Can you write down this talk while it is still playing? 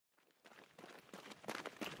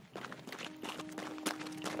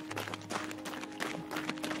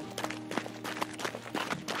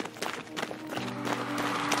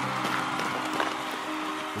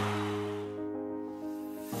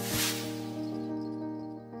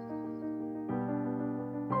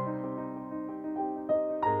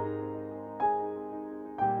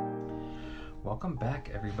welcome back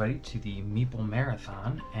everybody to the Meeple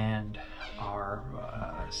Marathon and our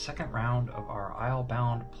second round of our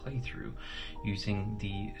Islebound playthrough using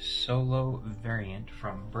the solo variant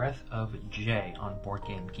from Breath of J on Board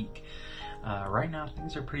Game Geek. Right now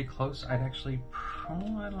things are pretty close. I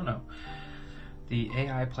don't know. The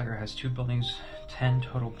AI player has 2 buildings, 10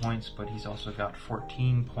 total points, but he's also got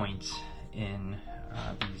 14 points in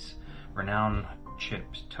these renown chip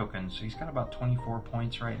tokens, so he's got about 24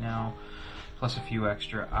 points right now, plus a few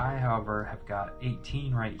extra. I, however, have got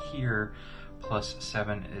 18 right here, plus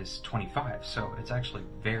 7 is 25, so it's actually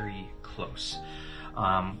very close.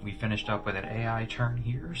 We finished up with an AI turn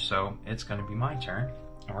here, so it's going to be my turn,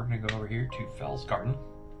 and we're going to go over here to Fell's Garden.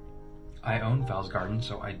 I own Fell's Garden,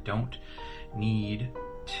 so I don't need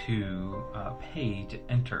to pay to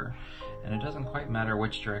enter, and it doesn't quite matter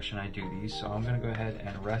which direction I do these, so I'm going to go ahead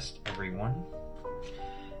and rest everyone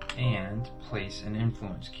and place an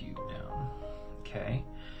influence cube down. Okay,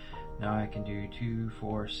 now I can do 2,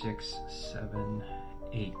 4, 6, 7,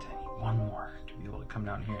 8. I need one more to be able to come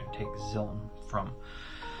down here and take Zillim from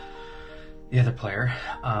the other player,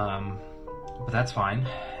 but that's fine.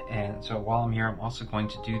 And so while I'm here, I'm also going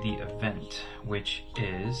to do the event, which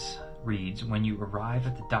reads, when you arrive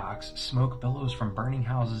at the docks, smoke billows from burning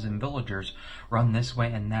houses and villagers run this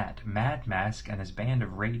way and that. Mad Mask and his band are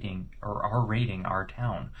raiding our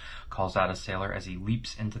town, calls out a sailor as he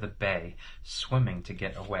leaps into the bay, swimming to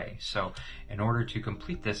get away. So in order to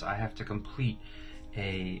complete this, I have to complete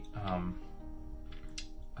a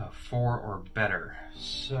 4 or better.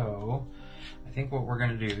 So I think what we're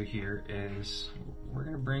going to do here is we're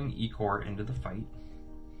going to bring Ecor into the fight.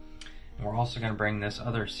 We're also going to bring this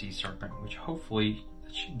other sea serpent, which hopefully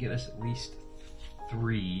that should get us at least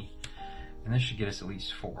 3, and this should get us at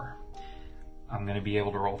least 4. I'm going to be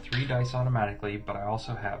able to roll 3 dice automatically, but I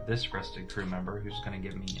also have this rested crew member who's going to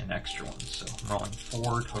give me an extra one. So I'm rolling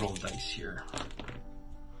 4 total dice here.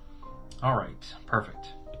 All right, perfect.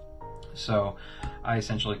 So I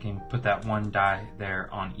essentially can put that 1 die there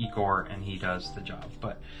on Ecor and he does the job.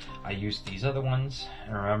 But I use these other ones,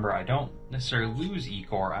 and remember, I don't necessarily lose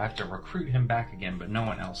Ecor. I have to recruit him back again, but no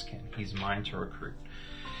one else can. He's mine to recruit.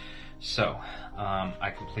 So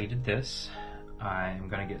I completed this. I'm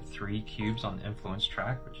going to get 3 cubes on the influence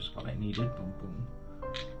track, which is what I needed. Boom, boom,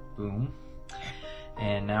 boom.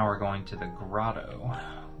 And now we're going to the grotto,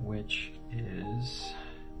 which is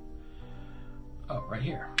right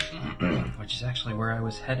here, which is actually where I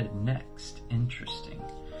was headed next. Interesting.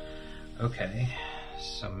 Okay,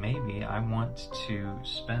 so maybe I want to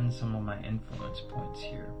spend some of my influence points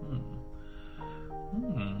here.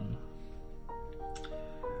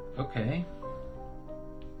 Okay.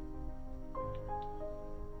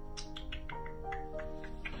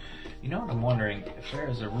 You know what I'm wondering? If there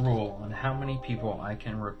is a rule on how many people I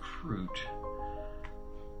can recruit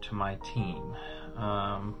to my team.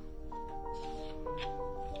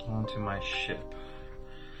 Onto my ship.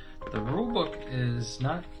 The rulebook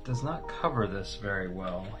does not cover this very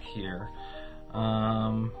well here.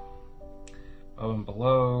 Above and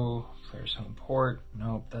below, player's home port.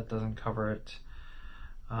 Nope, that doesn't cover it.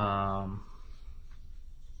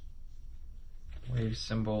 Wave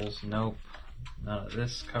symbols. Nope, none of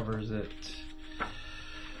this covers it.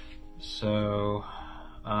 So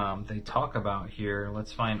they talk about here.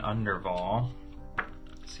 Let's find Underval.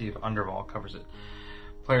 See if Underval covers it.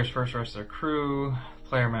 Players first rest their crew.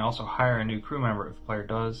 Player may also hire a new crew member. If the player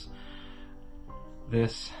does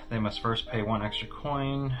this, they must first pay 1 extra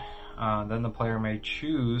coin. Then the player may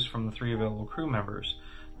choose from the 3 available crew members.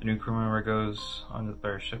 The new crew member goes onto the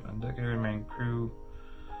player's ship and deck. Remaining crew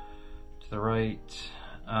to the right.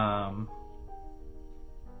 Draw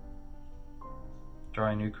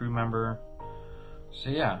a new crew member.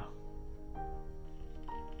 So yeah.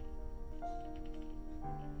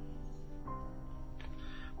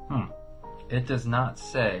 It does not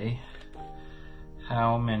say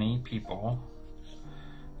how many people.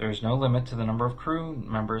 There's no limit to the number of crew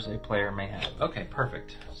members a player may have. Okay,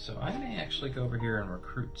 perfect. So I may actually go over here and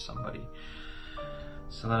recruit somebody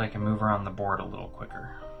so that I can move around the board a little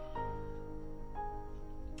quicker.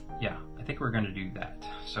 Yeah, I think we're going to do that.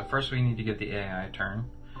 So first we need to get the AI turn.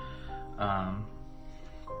 But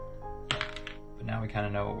now we kind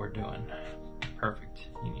of know what we're doing. Perfect.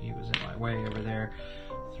 He was in my way over there.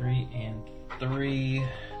 3 and 3.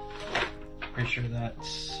 Pretty sure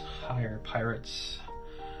that's higher pirates.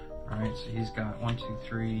 Alright, so he's got 1, 2,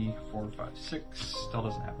 3, 4, 5, 6. Still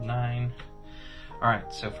doesn't have 9.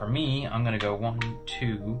 Alright, so for me, I'm going to go 1,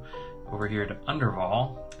 2 over here to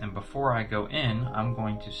Underval. And before I go in, I'm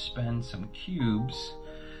going to spend some cubes.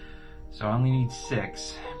 So I only need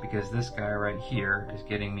 6 because this guy right here is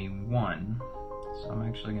getting me 1. So I'm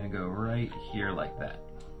actually gonna go right here like that.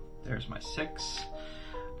 There's my 6.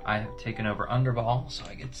 I have taken over Underball, so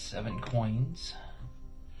I get 7 coins.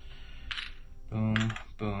 Boom,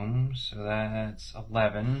 boom, so that's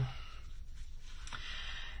 11.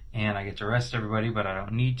 And I get to rest everybody, but I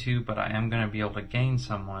don't need to, but I am gonna be able to gain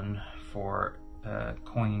someone for a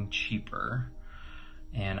coin cheaper.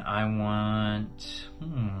 And I want,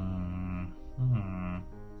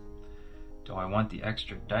 do I want the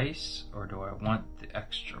extra dice or do I want the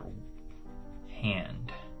extra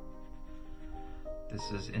hand?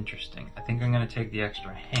 This is interesting. I think I'm gonna take the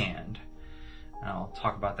extra hand, and I'll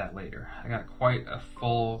talk about that later. I got quite a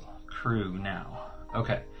full crew now.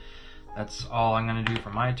 Okay, that's all I'm gonna do for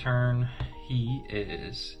my turn. He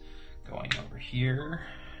is going over here,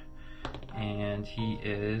 and he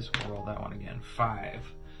is, we'll roll that one again,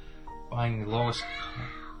 5. Buying the lowest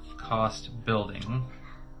cost building,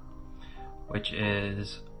 which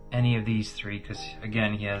is any of these 3, because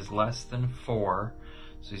again, he has less than 4.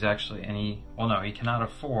 So he's actually well no, he cannot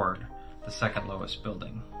afford the second lowest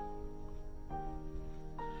building.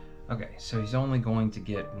 Okay, so he's only going to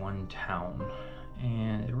get 1 town.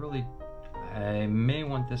 And it really, I may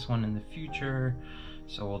want this one in the future,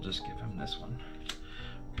 so we'll just give him this one.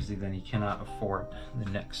 Because then he cannot afford the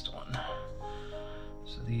next one.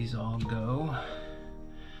 So these all go.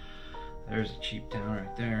 There's a cheap town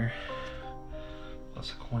right there.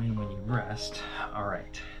 Plus a coin when you rest.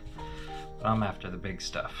 Alright. But I'm after the big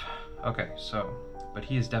stuff. Okay, so, but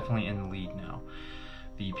he is definitely in the lead now,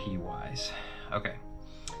 VP wise. Okay,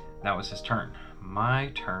 that was his turn.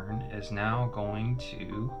 My turn is now going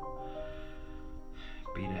to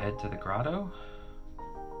beat ahead to the grotto,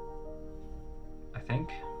 I think.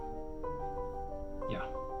 Yeah.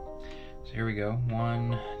 So here we go.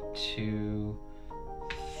 1, 2,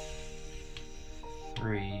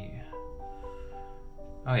 3.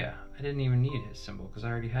 Oh yeah, I didn't even need his symbol because I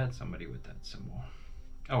already had somebody with that symbol.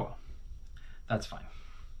 Oh well, that's fine.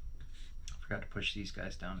 I forgot to push these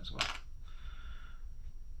guys down as well.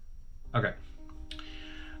 Okay.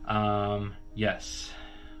 Yes,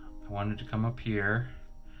 I wanted to come up here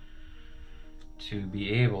to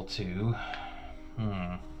be able to,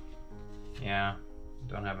 yeah,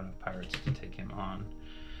 don't have enough pirates to take him on.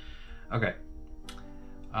 Okay,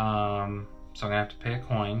 so I'm gonna have to pay a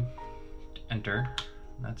coin to enter.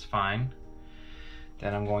 That's fine.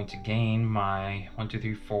 Then I'm going to gain my 1, 2,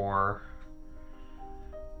 3, 4,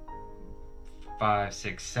 5,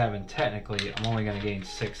 6, 7. Technically, I'm only going to gain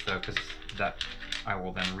 6 though, because that I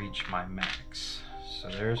will then reach my max. So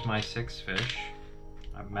there's my 6 fish.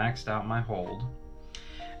 I've maxed out my hold.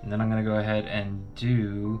 And then I'm going to go ahead and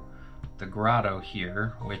do the grotto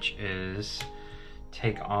here, which is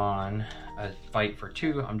take on a fight for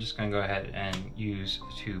 2. I'm just going to go ahead and use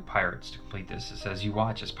 2 pirates to complete this. It says you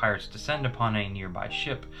watch as pirates descend upon a nearby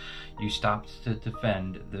ship. You stop to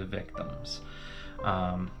defend the victims.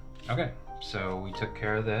 Okay, so we took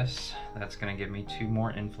care of this. That's going to give me 2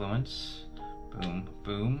 more influence. Boom,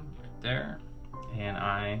 boom, right there. And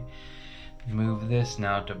I move this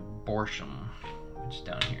now to Borsham, which is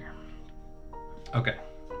down here. Okay,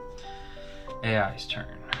 AI's turn.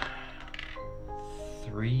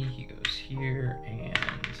 3, he goes here,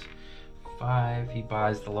 and 5, he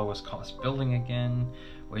buys the lowest cost building again,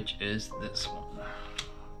 which is this one.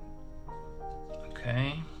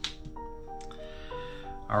 Okay.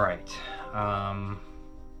 Alright.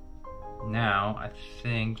 Now, I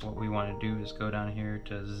think what we want to do is go down here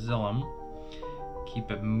to Zillum,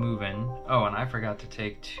 keep it moving. Oh, and I forgot to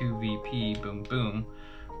take 2 VP, boom, boom,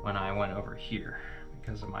 when I went over here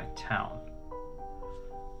because of my town.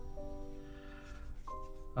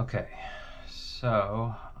 Okay,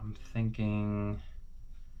 so I'm thinking,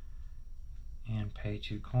 and pay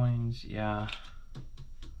 2 coins, yeah.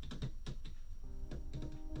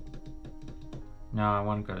 No, I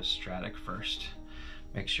want to go to Stratic first.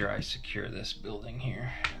 Make sure I secure this building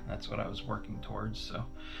here. That's what I was working towards, so.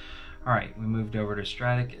 Alright, we moved over to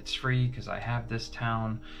Stratic. It's free because I have this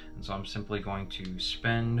town, and so I'm simply going to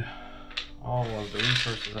spend all of the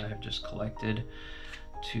resources I have just collected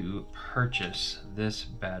to purchase this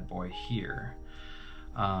bad boy here.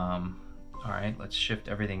 Alright, let's shift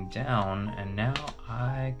everything down, and now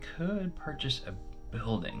I could purchase a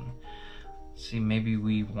building. See, maybe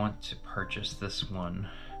we want to purchase this one.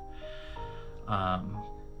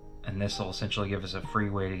 And this will essentially give us a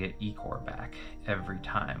free way to get Ecor back every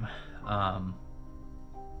time.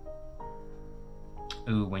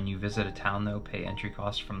 Ooh, when you visit a town though, pay entry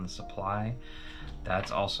costs from the supply.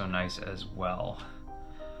 That's also nice as well.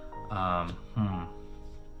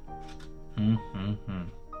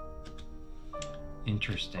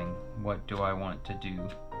 Interesting. What do I want to do?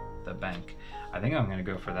 the bank. I think I'm gonna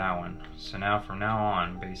go for that one. So now from now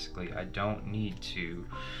on, basically, I don't need to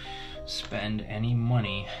spend any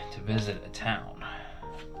money to visit a town.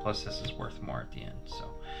 Plus this is worth more at the end.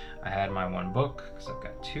 So I had my one book because I've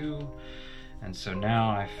got two. And so now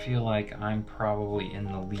I feel like I'm probably in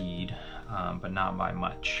the lead, but not by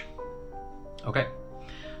much. Okay,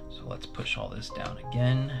 so let's push all this down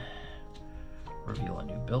again. Reveal a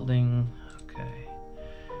new building. Okay.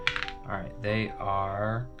 All right, they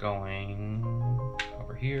are going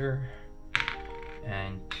over here.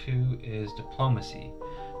 And 2 is diplomacy.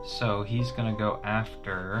 So he's gonna go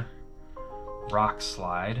after Rock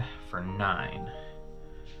Slide for 9.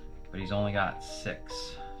 But he's only got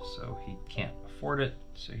 6, so he can't afford it.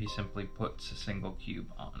 So he simply puts a single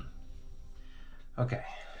cube on. Okay,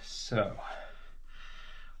 so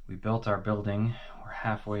we built our building. We're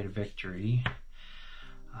halfway to victory.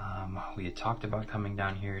 We had talked about coming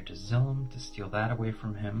down here to Zillim to steal that away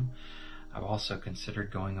from him. I've also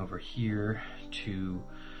considered going over here to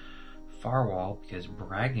Farwall because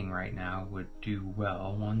bragging right now would do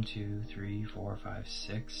well. 1, 2, 3, 4, 5,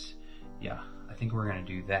 6. Yeah, I think we're gonna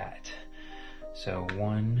do that. So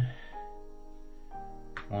 1,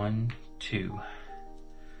 1, 2.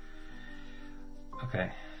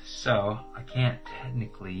 Okay, so I can't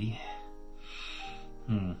technically,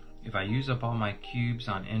 if I use up all my cubes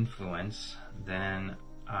on influence, then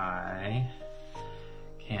I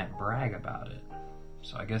can't brag about it.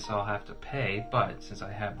 So I guess I'll have to pay, but since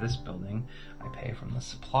I have this building, I pay from the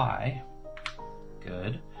supply.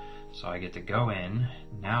 Good. So I get to go in.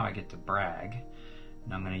 Now I get to brag.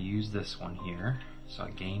 And I'm going to use this one here. So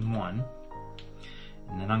I gain 1.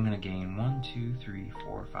 And then I'm going to gain 1, 2, 3,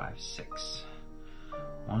 4, 5, 6.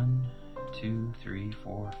 1, 2, 3,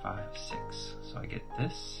 4, 5, 6. So I get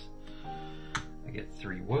this. I get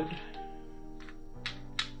 3 wood.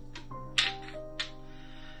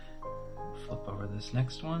 Flip over this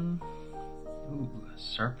next one. Ooh,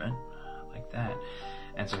 serpent. I like that.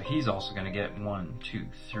 And so he's also going to get 1, 2,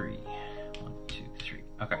 3. 1, 2, 3.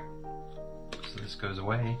 Okay. So this goes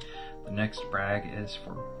away. The next brag is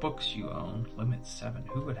for books you own. Limit 7.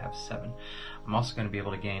 Who would have 7? I'm also going to be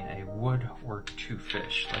able to gain a wood or 2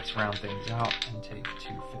 fish. Let's round things out and take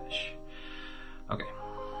 2 fish. Okay.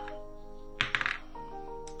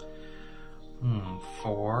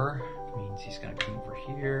 4 means he's going to come over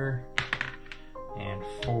here. And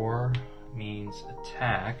 4 means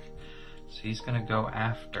attack. So he's going to go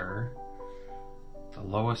after the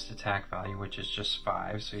lowest attack value, which is just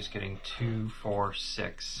 5. So he's getting 2, 4,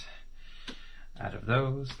 6. Out of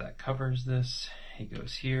those, that covers this. He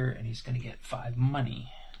goes here and he's going to get 5 money.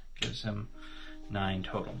 Gives him 9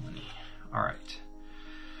 total money. All right.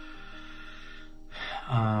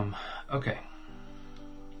 Okay.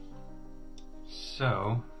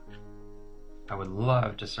 So I would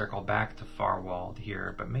love to circle back to Farwall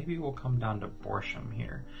here, but maybe we'll come down to Borsham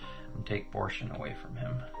here and take Borsham away from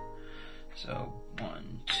him. So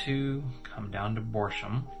 1, 2, come down to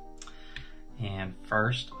Borsham. And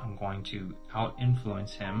first I'm going to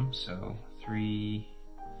out-influence him. So 3,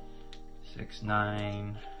 6,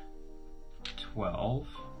 9, 12.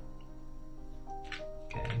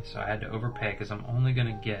 Okay, so I had to overpay because I'm only going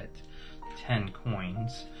to get 10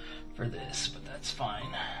 coins for this, but that's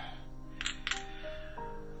fine.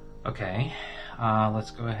 Okay,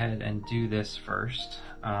 let's go ahead and do this first.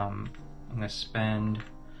 I'm going to spend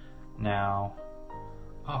now...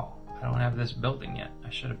 Oh, I don't have this building yet. I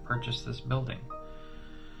should have purchased this building.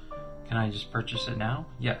 Can I just purchase it now?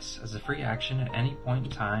 Yes, as a free action at any point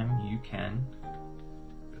in time you can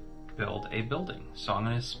build a building. So I'm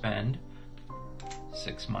going to spend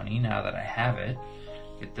 6 money now that I have it.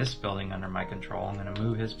 Get this building under my control. I'm going to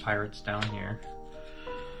move his pirates down here.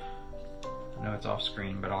 I know it's off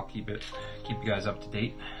screen, but I'll keep you guys up to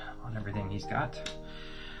date on everything he's got.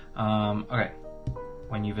 Okay,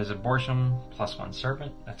 when you visit Borsham, +1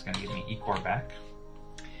 serpent, that's going to give me Ecor back.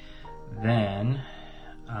 Then,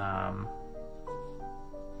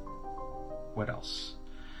 what else?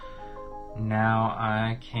 Now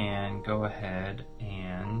I can go ahead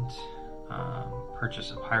and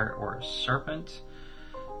purchase a pirate or a serpent.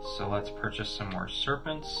 So let's purchase some more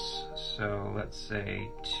serpents. So let's say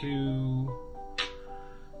 2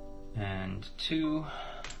 and 2,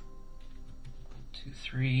 2,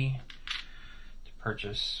 3. To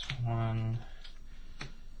purchase 1,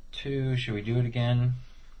 2. Should we do it again?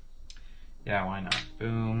 Yeah, why not?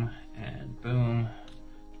 Boom and boom.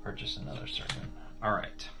 Purchase another serpent. All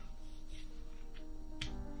right.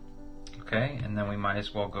 Okay, and then we might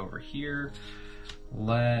as well go over here.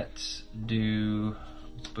 Let's do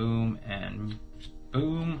boom and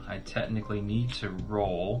boom. I technically need to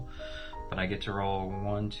roll, but I get to roll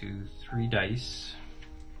 1, 2, 3 dice.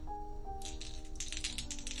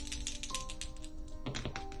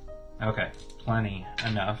 Okay, plenty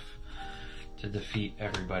enough to defeat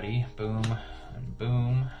everybody. Boom and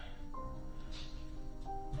boom.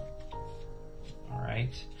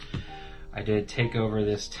 Alright. I did take over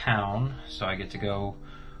this town, so I get to go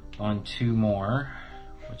on 2 more,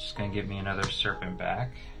 which is going to give me another serpent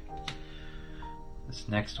back. This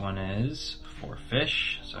next one is 4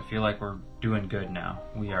 fish, so I feel like we're doing good now.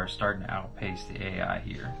 We are starting to outpace the AI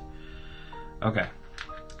here. Okay.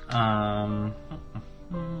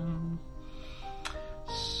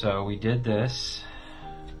 So we did this.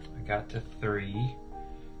 I got to 3.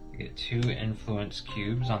 I get 2 influence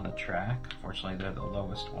cubes on the track. Fortunately, they're the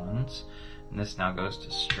lowest ones. And this now goes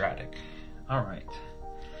to Stratic. Alright.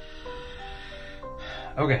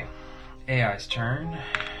 Okay. AI's turn.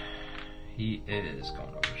 He is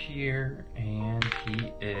going over here, and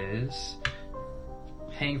he is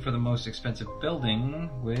paying for the most expensive building,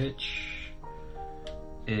 which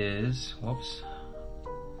is, whoops,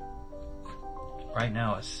 right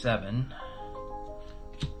now a 7.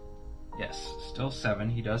 Yes, still 7.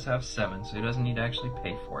 He does have 7, so he doesn't need to actually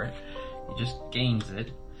pay for it. He just gains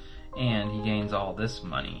it, and he gains all this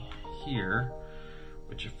money here,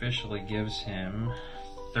 which officially gives him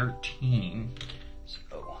 13. So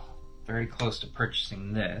very close to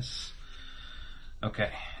purchasing this.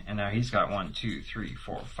 Okay, and now he's got 1, 2, 3,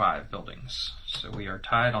 4, 5 buildings. So we are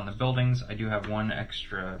tied on the buildings. I do have 1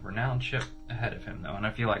 extra renowned ship ahead of him though, and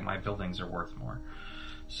I feel like my buildings are worth more.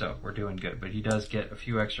 So we're doing good, but he does get a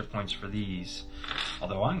few extra points for these.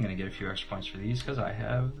 Although I'm gonna get a few extra points for these because I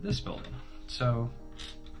have this building. So,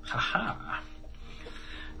 haha.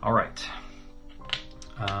 All right,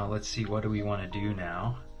 let's see, what do we wanna do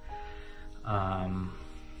now?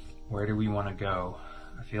 Where do we want to go?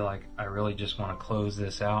 I feel like I really just want to close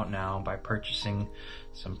this out now by purchasing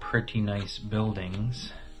some pretty nice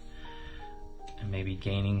buildings and maybe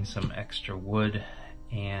gaining some extra wood.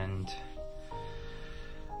 And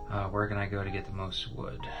where can I go to get the most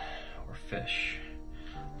wood or fish?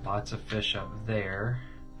 Lots of fish up there.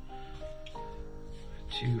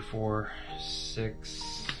 2, 4,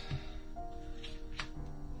 6,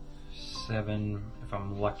 7. If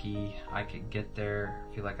I'm lucky, I could get there.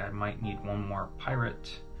 I feel like I might need 1 more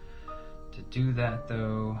pirate to do that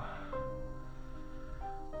though.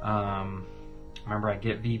 Remember, I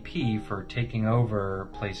get VP for taking over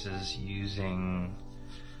places using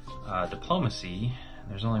diplomacy.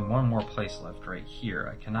 There's only 1 more place left right here.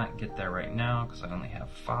 I cannot get there right now because I only have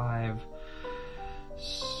 5.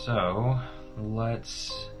 So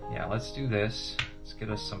let's do this. Let's get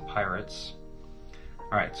us some pirates.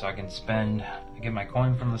 Alright, so I can I get my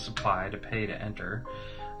coin from the supply to pay to enter.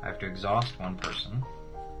 I have to exhaust 1 person.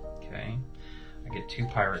 Okay. I get 2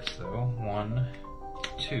 pirates though. 1,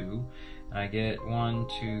 2. And I get 1,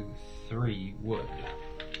 2, 3 wood.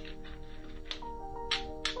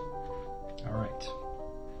 Alright.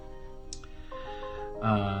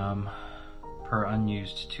 Per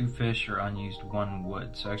unused 2 fish or unused 1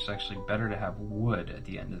 wood. So it's actually better to have wood at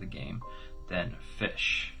the end of the game than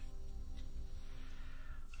fish.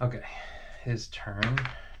 Okay, his turn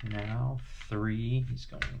now. 3, he's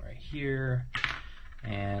going right here,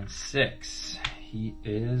 and 6. He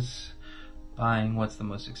is buying what's the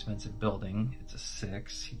most expensive building. It's a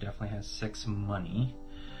 6. He definitely has 6 money.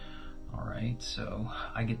 All right, so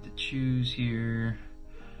I get to choose here.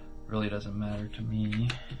 Really doesn't matter to me.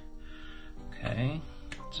 Okay,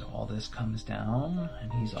 so all this comes down,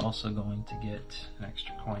 and he's also going to get an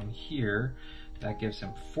extra coin here. That gives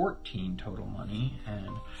him 14 total money,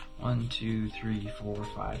 and 1, 2, 3, 4,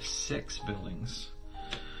 5, 6 buildings.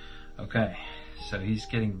 Okay, so he's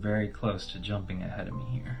getting very close to jumping ahead of me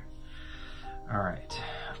here. All right.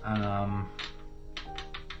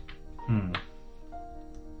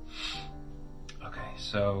 Okay,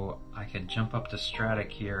 so I could jump up to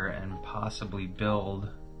Stratic here and possibly build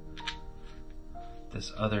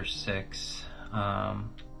this other 6.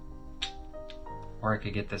 Or I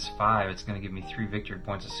could get this 5. It's going to give me 3 victory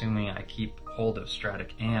points, assuming I keep hold of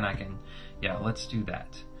Stratic, and I can, yeah, let's do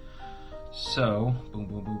that. So, boom,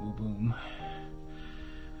 boom, boom, boom, boom.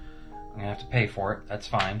 I'm going to have to pay for it. That's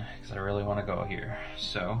fine, because I really want to go here.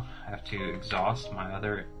 So, I have to exhaust my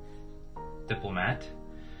other diplomat.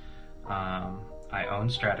 I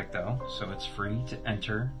own Stratic, though, so it's free to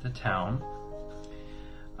enter the town.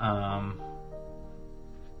 Oh,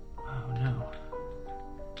 no.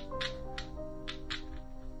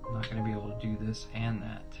 I'm not going to be able to do this and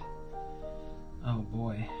that. Oh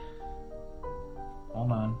boy.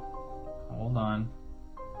 Hold on. Hold on.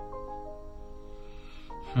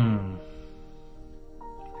 I can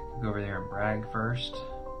go over there and brag first.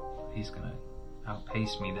 He's gonna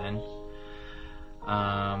outpace me then.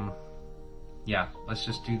 Yeah, let's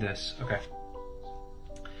just do this. Okay.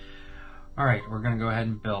 Alright, we're gonna go ahead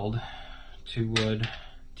and build 2 wood,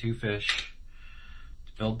 2 fish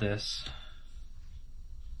to build this.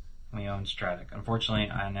 We own Stratic. Unfortunately,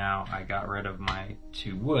 I got rid of my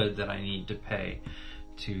 2 wood that I need to pay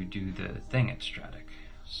to do the thing at Stratic.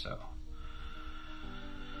 So,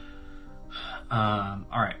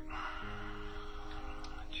 alright.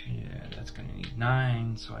 Yeah, that's gonna need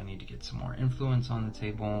 9, so I need to get some more influence on the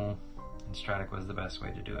table. And Stratic was the best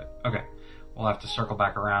way to do it. Okay, we'll have to circle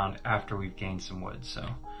back around after we've gained some wood, so.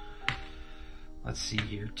 Let's see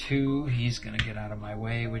here, 2, he's gonna get out of my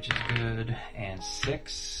way, which is good. And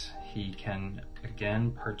 6, he can,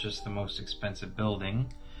 again, purchase the most expensive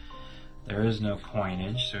building. There is no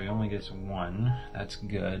coinage, so he only gets 1. That's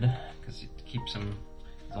good, because it keeps him,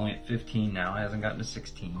 he's only at 15 now, he hasn't gotten to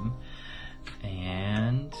 16.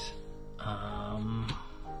 And,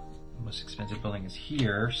 most expensive building is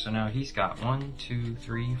here, so now he's got 1, 2,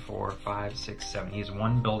 3, 4, 5, 6, 7. He's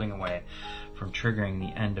 1 building away from triggering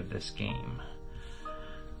the end of this game.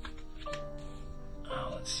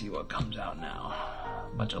 Let's see what comes out now.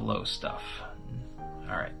 A bunch of low stuff.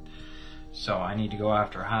 Alright, so I need to go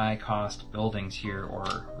after high cost buildings here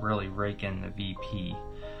or really rake in the VP.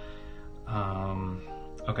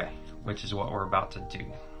 Okay, which is what we're about to do.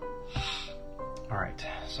 Alright,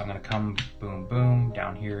 so I'm gonna come boom boom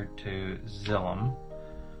down here to Zillum.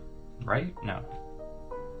 Right? No.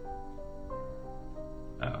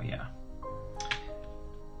 Oh yeah.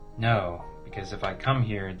 No, because if I come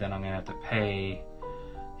here, then I'm gonna have to pay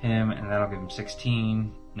him, and that'll give him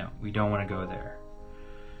 16. No, we don't want to go there.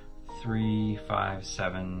 3, 5,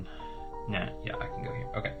 7. Nah, yeah, I can go here.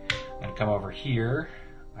 Okay, I'm gonna come over here.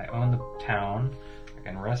 I own the town. I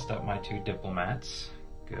can rest up my 2 diplomats.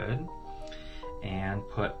 Good. And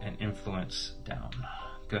put an influence down.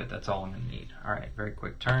 Good, that's all I'm gonna need. All right, very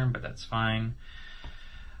quick turn, but that's fine.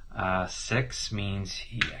 6 means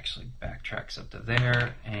he actually backtracks up to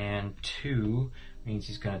there, and 2 means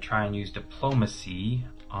he's going to try and use diplomacy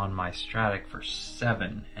on my Stratic for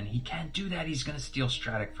 7, and he can't do that. He's going to steal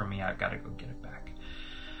Stratic from me. I've got to go get it back.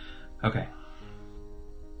 Okay,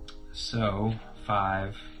 so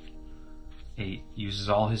 5, 8 uses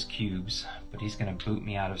all his cubes, but he's going to boot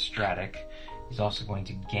me out of Stratic. He's also going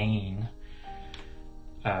to gain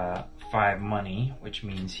 5 money, which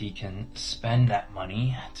means he can spend that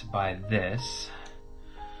money to buy this.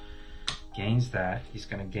 Gains that. He's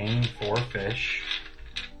going to gain 4 fish.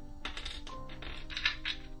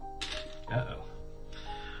 Uh-oh.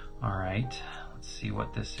 Alright, let's see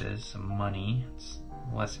what this is. Some money. It's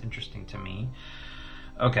less interesting to me.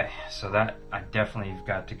 Okay, so that I definitely have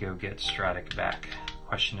got to go get Stratic back.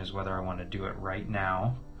 Question is whether I want to do it right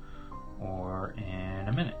now or in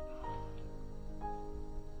a minute.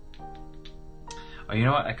 Oh, you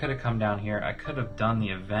know what? I could have come down here. I could have done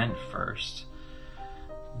the event first,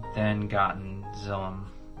 then gotten Zillum.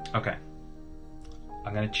 Okay.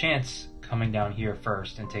 I'm going to chance coming down here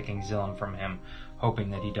first and taking Zillum from him, hoping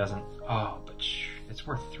that he doesn't... Oh, but it's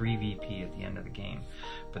worth 3 VP at the end of the game.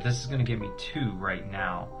 But this is going to give me 2 right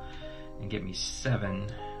now and get me 7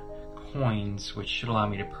 coins, which should allow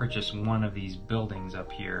me to purchase one of these buildings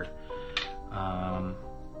up here.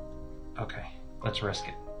 Okay, let's risk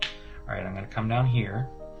it. Alright, I'm going to come down here.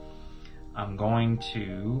 I'm going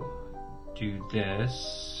to do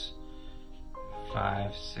this.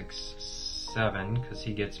 5, 6, 7, because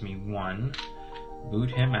he gets me 1.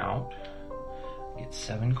 Boot him out. Get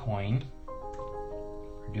 7 coin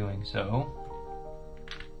for doing so.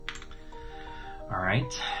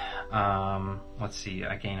 Alright. Let's see.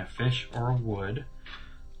 I gain a fish or a wood.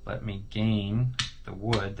 Let me gain the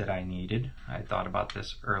wood that I needed. I thought about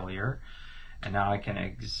this earlier. And now I can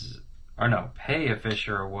pay a fish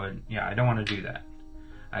or a wood. Yeah, I don't want to do that.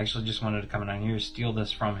 I actually just wanted to come down here, steal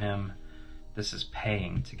this from him. This is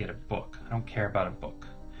paying to get a book. I don't care about a book.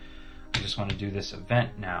 I just want to do this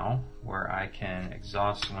event now where I can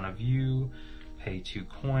exhaust one of you, pay 2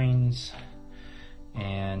 coins,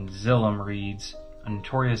 and Zillum reads, "A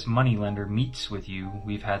notorious moneylender meets with you.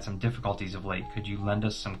 We've had some difficulties of late. Could you lend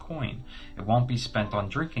us some coin? It won't be spent on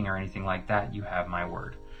drinking or anything like that. You have my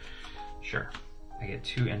word." Sure. I get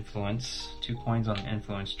 2 influence, 2 coins on the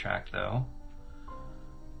influence track though.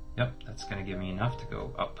 Yep, that's going to give me enough to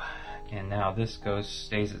go up. And now this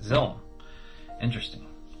stays at Zillum. Interesting.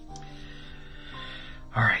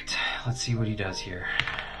 Alright, let's see what he does here.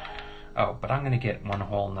 Oh, but I'm going to get one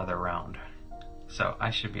whole nother round. So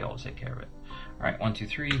I should be able to take care of it. Alright, 1, 2,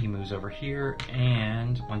 3, he moves over here.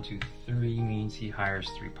 And 1, 2, 3 means he hires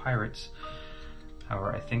 3 pirates.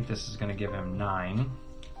 However, I think this is going to give him 9.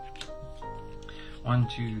 1,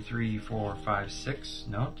 2, 3, 4, 5, 6.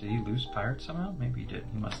 No, did he lose pirates somehow? Maybe he did.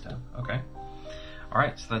 He must have. Okay.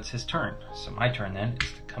 Alright, so that's his turn. So my turn then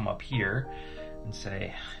is to come up here and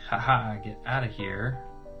say, haha, get out of here.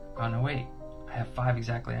 Oh no, wait. I have 5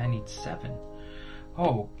 exactly. I need 7.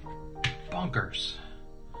 Oh, bonkers.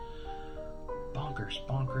 Bonkers,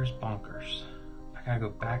 bonkers, bonkers. I gotta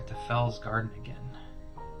go back to Fell's Garden again.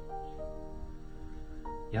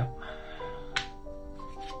 Yep.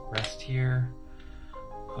 Rest here.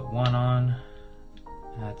 Put 1 on.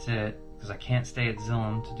 That's it. Because I can't stay at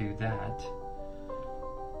Zillam to do that.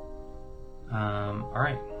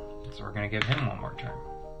 Alright. So we're going to give him 1 more turn.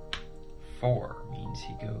 4 means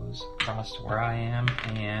he goes across to where I am.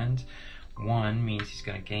 And 1 means he's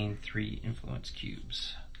going to gain 3 influence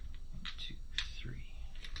cubes. 1, 2, 3.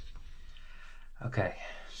 Okay.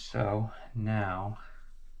 So now...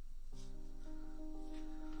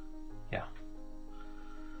 yeah.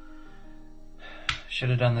 Should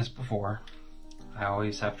have done this before. I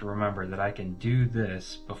always have to remember that I can do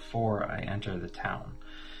this before I enter the town.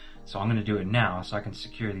 So I'm going to do it now so I can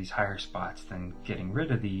secure these higher spots than getting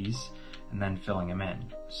rid of these and then filling them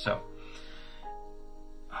in. So,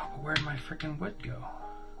 oh, but where'd my freaking wood go?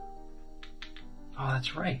 Oh,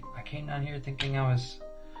 that's right. I came down here thinking I was...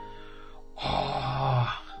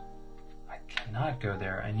 oh, I cannot go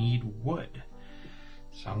there. I need wood.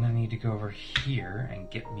 So I'm going to need to go over here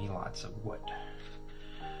and get me lots of wood.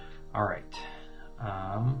 Alright,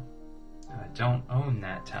 I don't own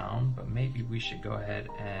that town, but maybe we should go ahead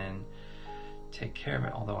and take care of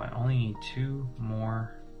it, although I only need 2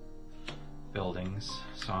 more buildings,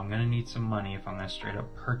 so I'm going to need some money if I'm going to straight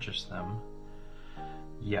up purchase them.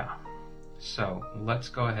 Yeah, so let's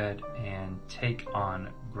go ahead and take on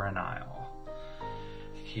Grenile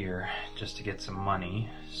here just to get some money.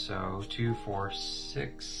 So 2, 4,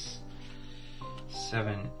 6,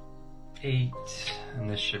 7, 8, and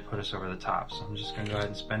this should put us over the top. So I'm just going to go ahead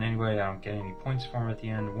and spend anyway. I don't get any points for them at the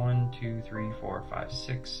end. 1, 2, 3, 4, 5,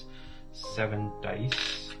 6, 7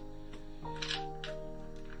 dice.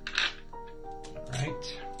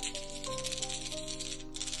 Alright.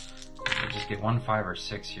 I just get 1, 5, or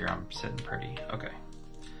 6 here. I'm sitting pretty. Okay.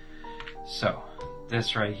 So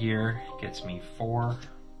this right here gets me 4.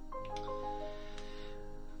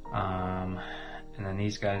 And then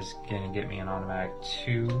these guys gonna get me an automatic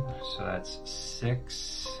 2, so that's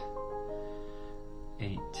 6,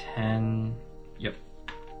 8, 10. Yep,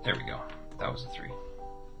 there we go. That was a 3.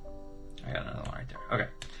 I got another one right there. Okay,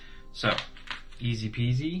 so easy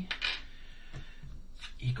peasy.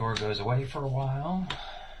 Igor goes away for a while.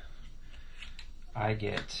 I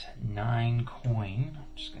get 9 coin.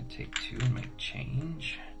 I'm just gonna take 2 and make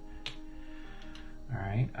change.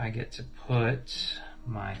 Alright, I get to put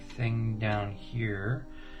my thing down here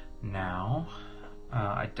now.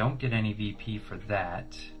 I don't get any VP for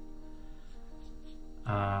that. Did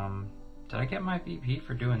I get my VP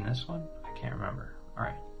for doing this one? I can't remember.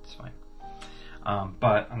 Alright, it's fine.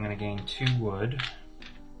 But I'm going to gain 2 wood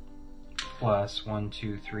plus 1,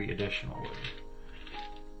 2, 3 additional wood.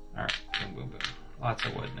 Alright, boom, boom, boom. Lots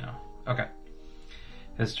of wood now. Okay,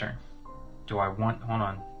 his turn. Do I want, hold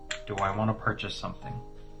on, do I want to purchase something?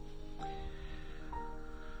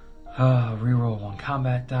 Reroll 1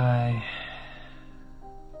 combat die.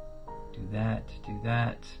 Do that, do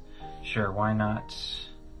that. Sure, why not?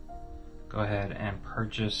 Go ahead and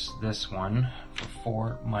purchase this one for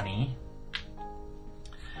 4 money.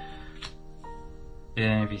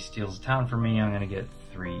 And if he steals a town from me, I'm gonna get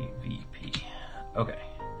 3 VP. Okay,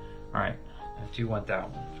 alright, I do want that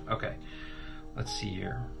one. Okay, let's see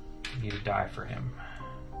here. I need a die for him.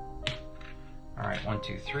 Alright, 1,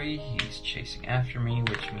 2, 3. He's chasing after me,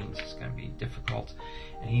 which means it's going to be difficult.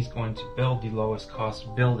 And he's going to build the lowest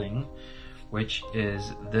cost building, which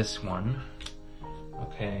is this one.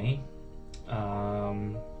 Okay.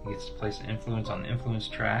 He gets to place an influence on the influence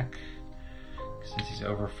track since he's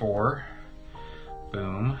over 4.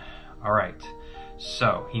 Boom. Alright.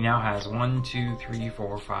 So he now has 1, 2, 3,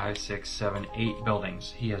 4, 5, 6, 7, 8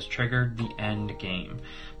 buildings. He has triggered the end game.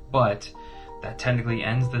 But that technically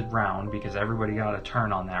ends the round because everybody got a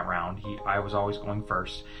turn on that round. I was always going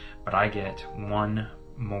first, but I get 1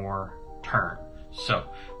 more turn. So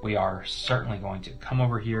we are certainly going to come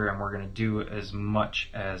over here and we're going to do as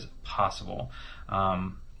much as possible.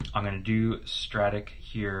 I'm going to do Stratic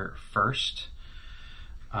here first.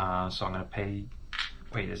 So I'm going to pay,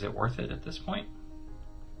 wait, is it worth it at this point?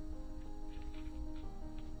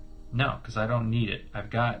 No, because I don't need it.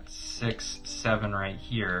 I've got 6, 7 right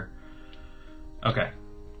here. Okay,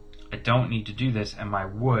 I don't need to do this, and my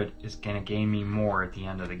wood is going to gain me more at the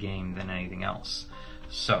end of the game than anything else.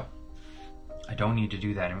 So I don't need to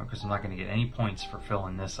do that anymore because I'm not going to get any points for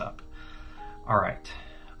filling this up. All right,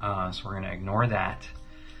 so we're going to ignore that.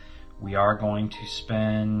 We are going to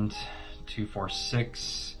spend 2, 4,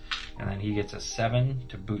 6, and then he gets a 7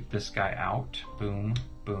 to boot this guy out. Boom,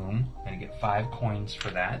 boom. I'm going to get 5 coins for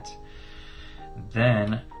that.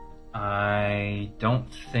 Then I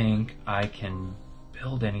don't think I can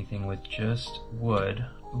build anything with just wood.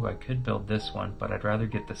 Ooh, I could build this one, but I'd rather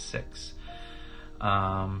get the 6.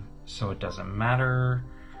 So it doesn't matter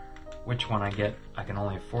which one I get. I can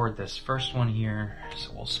only afford this first one here,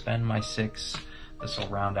 so we'll spend my 6. This will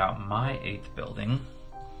round out my 8th building,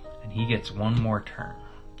 and he gets 1 more turn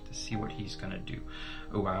to see what he's gonna do.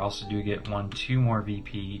 Ooh, I also do get 2 more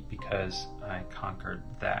VP because I conquered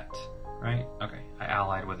that, right? Okay, I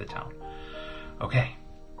allied with a town. Okay,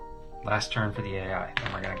 last turn for the AI,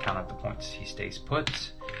 then we're gonna count up the points. He stays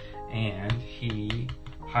put, and he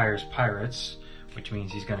hires pirates, which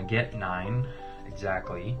means he's gonna get 9,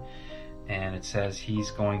 exactly. And it says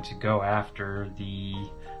he's going to go after the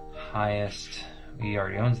highest. He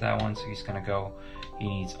already owns that one, so he's gonna go, he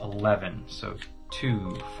needs 11. So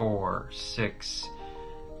 2, 4, 6,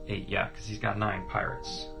 8, yeah, because he's got 9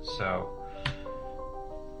 pirates. So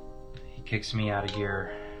he kicks me out of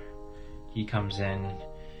here. He comes in,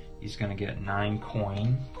 he's gonna get 9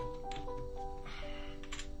 coin.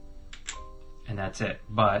 And that's it.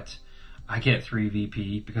 But I get 3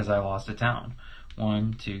 VP because I lost a town.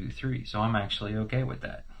 1, 2, 3. So I'm actually okay with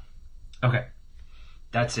that. Okay,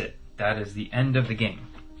 that's it. That is the end of the game.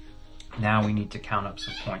 Now we need to count up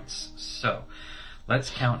some points. So let's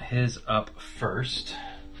count his up first.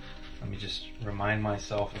 Let me just remind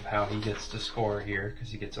myself of how he gets to score here,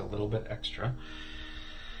 because he gets a little bit extra.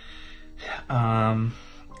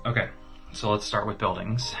 Okay, so let's start with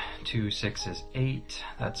buildings. 2, 6 is 8.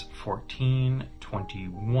 That's 14,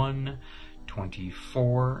 21,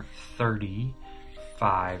 24, 30,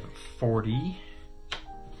 5, 40.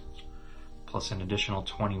 Plus an additional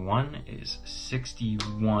 21 is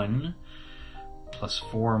 61. Plus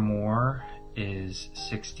 4 more is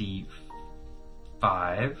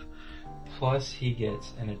 65. Plus he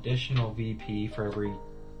gets an additional VP for every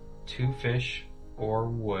 2 fish or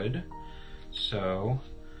wood. So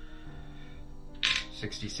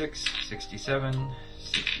 66, 67,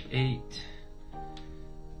 68,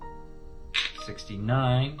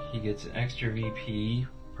 69. He gets an extra VP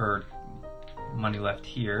per money left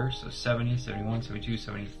here, so 70, 71, 72,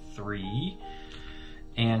 73.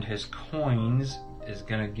 And his coins is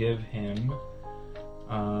gonna give him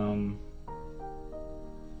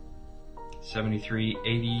 73,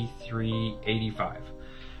 83, 85.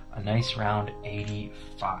 A nice round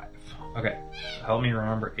 85. Okay, so help me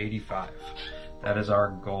remember 85. That is our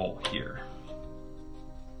goal here.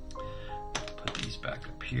 Put these back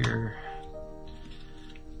up here.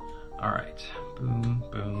 All right, boom,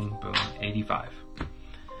 boom, boom, 85.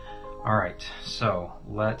 All right, so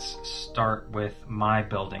let's start with my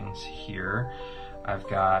buildings here. I've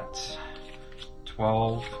got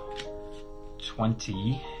 12,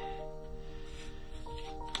 20,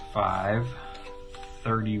 5,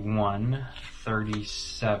 31,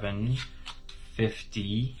 37,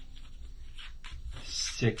 50,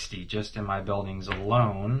 60, just in my buildings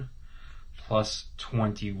alone. Plus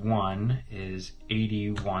 21 is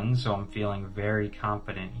 81, so I'm feeling very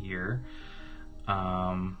confident here.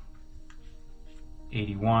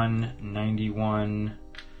 81, 91,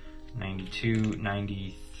 92,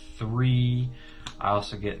 93. I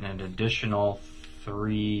also get an additional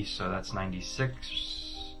 3, so that's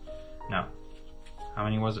 96. No. How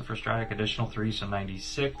many was it for Stratic? Additional 3, so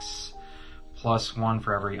 96. Plus 1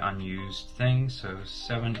 for every unused thing, so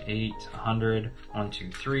 7, 8, 100, 1,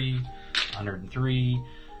 2, 3, 103,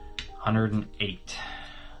 108.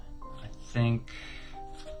 I think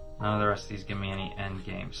none of the rest of these give me any end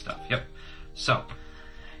game stuff. Yep. So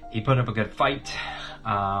he put up a good fight,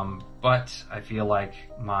 but I feel like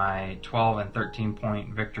my 12 and 13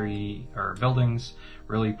 point victory or buildings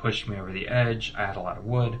really pushed me over the edge. I had a lot of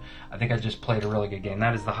wood. I think I just played a really good game.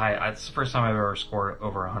 That is the high. It's the first time I've ever scored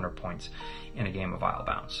over 100 points in a game of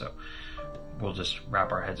Islebound. So we'll just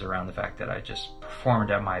wrap our heads around the fact that I just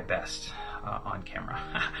performed at my best on camera.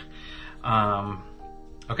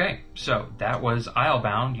 Okay, so that was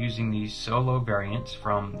Islebound using the solo variants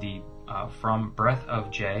from the from Breath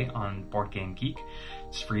of J on Board Game Geek.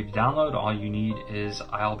 It's free to download. All you need is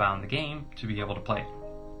Islebound the game to be able to play it.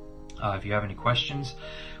 If you have any questions,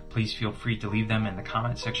 please feel free to leave them in the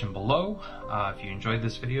comment section below. If you enjoyed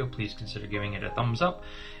this video, please consider giving it a thumbs up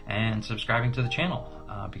and subscribing to the channel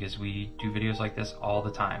because we do videos like this all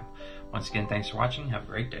the time. Once again, thanks for watching. Have a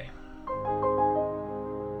great day.